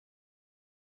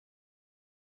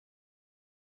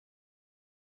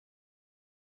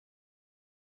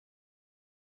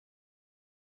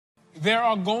There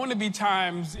are going to be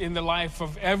times in the life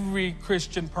of every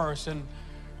Christian person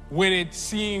when it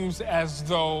seems as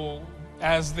though,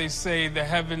 as they say, the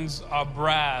heavens are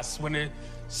brass, when it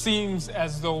seems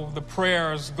as though the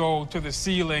prayers go to the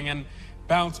ceiling and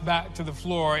bounce back to the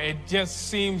floor. It just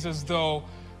seems as though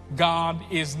God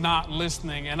is not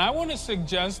listening. And I want to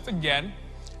suggest again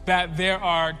that there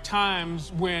are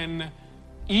times when,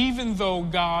 even though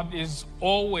God is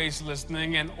always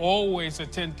listening and always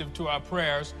attentive to our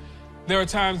prayers, there are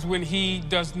times when he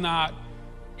does not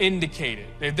indicate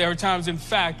it. There are times, in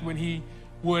fact, when he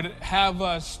would have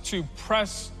us to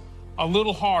press a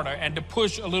little harder and to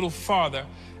push a little farther.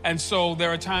 And so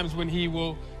there are times when he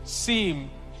will seem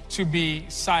to be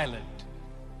silent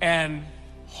and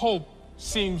hope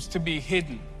seems to be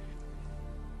hidden.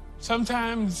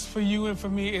 Sometimes for you and for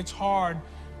me, it's hard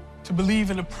to believe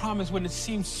in a promise when it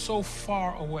seems so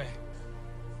far away.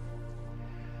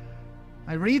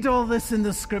 I read all this in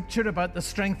the scripture about the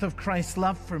strength of Christ's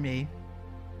love for me.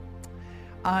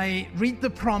 I read the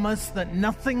promise that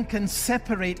nothing can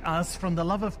separate us from the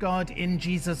love of God in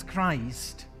Jesus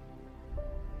Christ.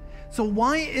 So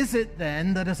why is it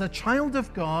then that as a child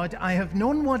of God, I have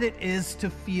known what it is to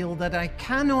feel that I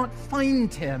cannot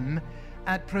find him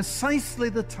at precisely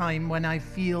the time when I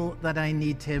feel that I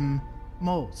need him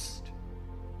most?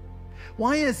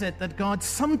 Why is it that God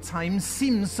sometimes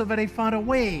seems so very far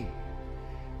away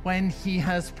when he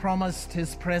has promised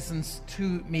his presence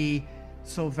to me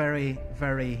so very,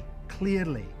 very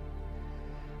clearly?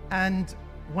 And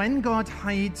when God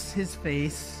hides his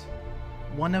face,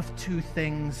 one of two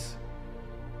things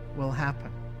will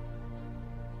happen.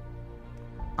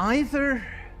 Either,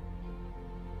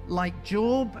 like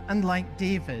Job and like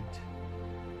David,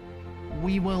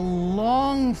 we will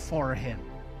long for him,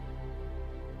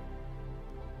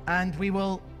 and we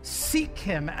will seek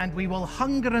him, and we will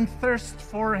hunger and thirst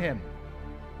for him,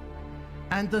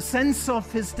 and the sense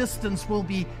of his distance will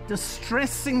be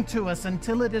distressing to us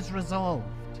until it is resolved.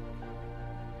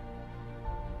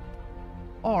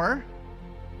 Or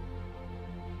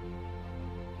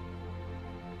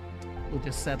we'll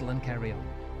just settle and carry on.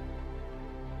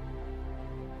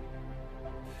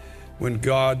 When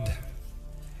God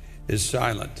is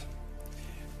silent,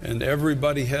 and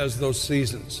everybody has those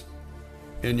seasons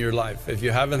in your life. If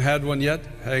you haven't had one yet,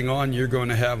 hang on, you're going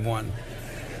to have one.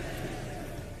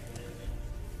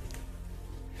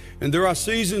 And there are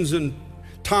seasons and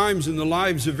times in the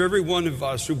lives of every one of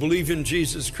us who believe in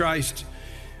Jesus Christ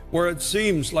where it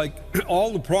seems like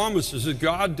all the promises that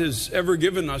God has ever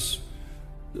given us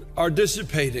are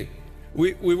dissipating.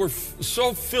 We were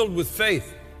so filled with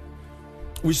faith.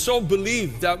 We so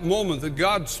believed that moment that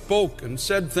God spoke and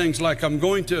said things like, I'm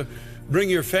going to bring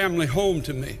your family home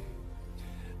to me.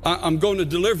 I'm going to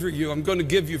deliver you. I'm going to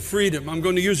give you freedom. I'm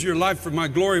going to use your life for my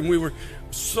glory. And we were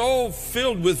so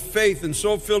filled with faith and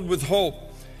so filled with hope.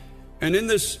 And in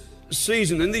this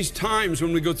season, in these times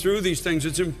when we go through these things,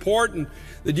 it's important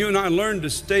that you and I learn to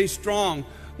stay strong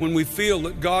when we feel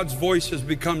that God's voice has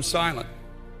become silent.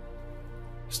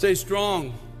 Stay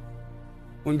strong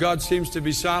when God seems to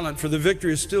be silent, for the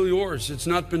victory is still yours. It's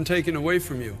not been taken away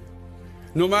from you.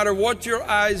 No matter what your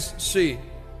eyes see.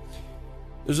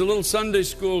 There's a little Sunday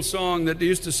school song that they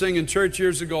used to sing in church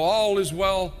years ago. All is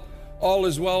well,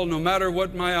 no matter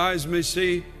what my eyes may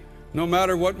see, no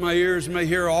matter what my ears may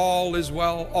hear, all is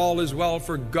well,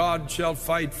 for God shall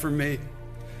fight for me.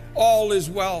 All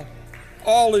is well,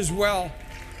 all is well.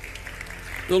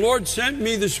 The Lord sent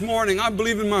me this morning, I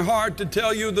believe in my heart, to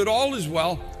tell you that all is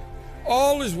well.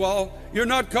 All is well. You're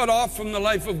not cut off from the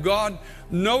life of God.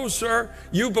 No, sir,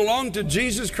 you belong to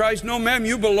Jesus Christ. No, ma'am,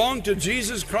 you belong to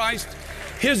Jesus Christ.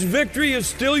 His victory is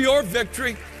still your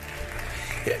victory.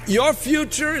 Your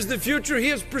future is the future He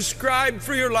has prescribed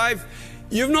for your life.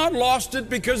 You've not lost it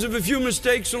because of a few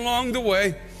mistakes along the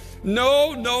way.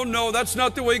 No, no, no, that's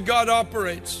not the way God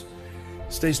operates.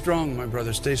 Stay strong, my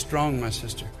brother. Stay strong, my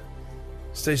sister.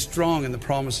 Stay strong in the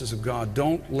promises of God.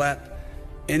 Don't let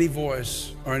any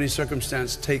voice or any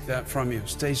circumstance take that from you.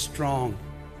 Stay strong.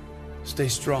 Stay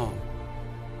strong.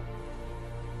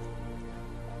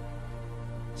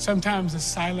 Sometimes the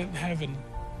silent heaven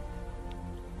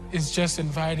is just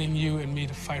inviting you and me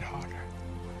to fight harder,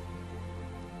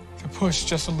 to push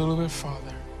just a little bit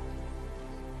farther.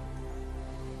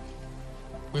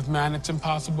 With man, it's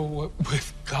impossible.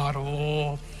 With God,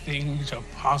 all things are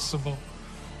possible.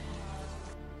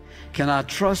 Can I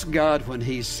trust God when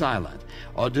He's silent?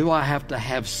 Or do I have to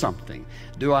have something?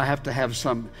 Do I have to have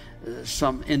some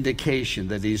indication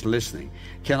that He's listening?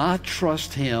 Can I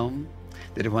trust Him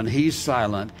that when He's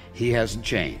silent, He hasn't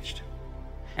changed?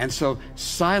 And so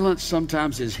silence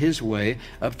sometimes is His way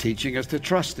of teaching us to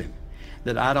trust Him.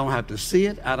 that I don't have to see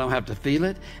it, I don't have to feel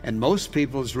it. And most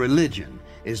people's religion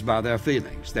is by their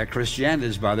feelings. Their Christianity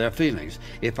is by their feelings.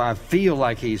 If I feel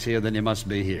like He's here, then He must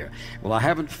be here. Well, I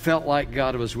haven't felt like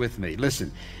God was with me.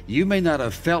 Listen, you may not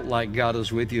have felt like God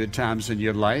was with you at times in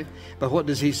your life, but what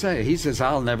does He say? He says,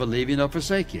 I'll never leave you nor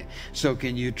forsake you. So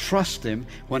can you trust Him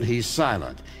when He's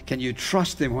silent? Can you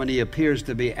trust Him when He appears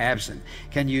to be absent?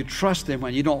 Can you trust Him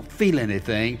when you don't feel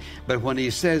anything, but when He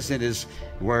says in His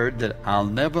Word that I'll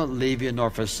never leave you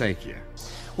nor forsake you?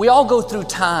 We all go through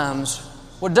times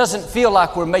where it doesn't feel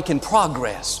like we're making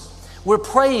progress. We're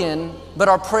praying, but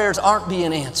our prayers aren't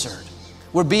being answered.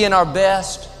 We're being our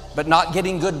best, but not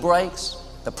getting good breaks.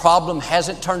 The problem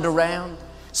hasn't turned around.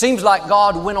 Seems like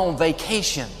God went on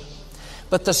vacation.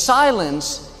 But the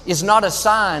silence is not a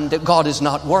sign that God is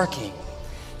not working.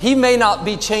 He may not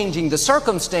be changing the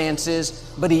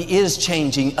circumstances, but He is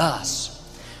changing us.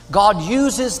 God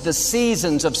uses the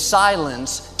seasons of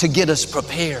silence to get us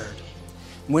prepared.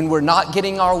 When we're not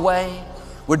getting our way,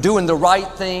 we're doing the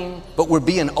right thing, but we're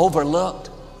being overlooked.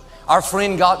 Our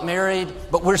friend got married,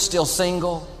 but we're still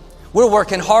single. We're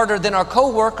working harder than our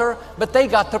coworker, but they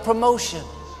got the promotion.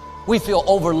 We feel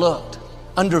overlooked,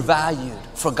 undervalued,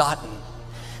 forgotten.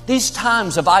 These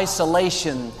times of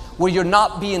isolation where you're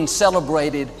not being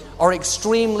celebrated are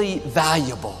extremely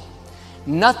valuable.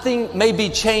 Nothing may be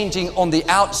changing on the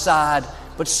outside,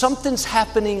 but something's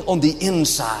happening on the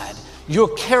inside.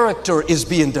 Your character is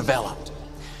being developed.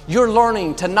 You're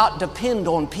learning to not depend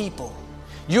on people.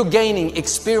 You're gaining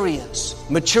experience,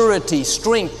 maturity,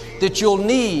 strength that you'll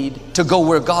need to go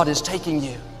where God is taking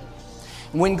you.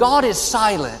 When God is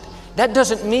silent, that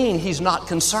doesn't mean He's not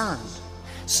concerned.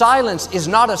 Silence is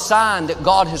not a sign that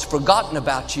God has forgotten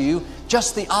about you,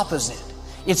 just the opposite.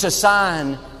 It's a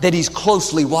sign that He's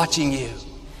closely watching you.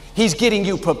 He's getting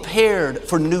you prepared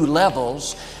for new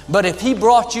levels, but if He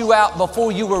brought you out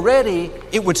before you were ready,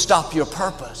 it would stop your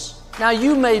purpose. Now,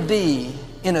 you may be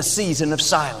in a season of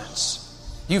silence.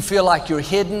 You feel like you're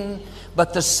hidden,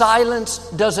 but the silence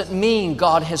doesn't mean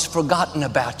God has forgotten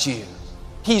about you.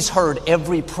 He's heard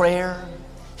every prayer.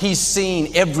 He's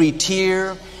seen every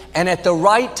tear. And at the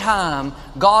right time,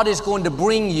 God is going to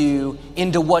bring you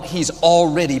into what He's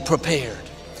already prepared.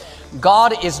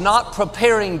 God is not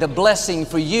preparing the blessing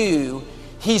for you.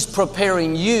 He's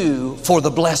preparing you for the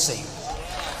blessing.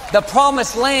 The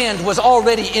promised land was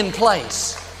already in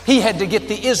place. He had to get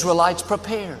the Israelites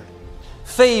prepared.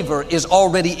 Favor is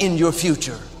already in your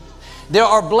future. There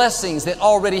are blessings that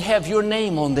already have your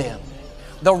name on them.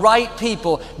 The right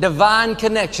people, divine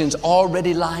connections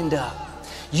already lined up.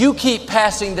 You keep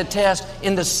passing the test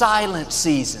in the silent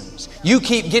seasons. You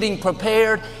keep getting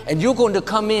prepared, and you're going to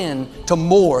come in to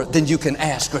more than you can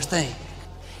ask or think.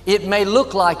 It may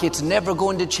look like it's never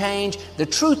going to change. The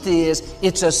truth is,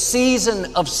 it's a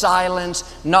season of silence,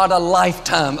 not a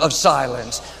lifetime of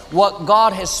silence. What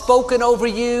God has spoken over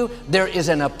you, there is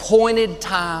an appointed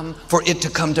time for it to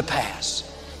come to pass.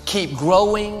 Keep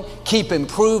growing, keep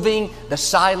improving. The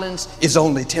silence is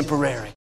only temporary.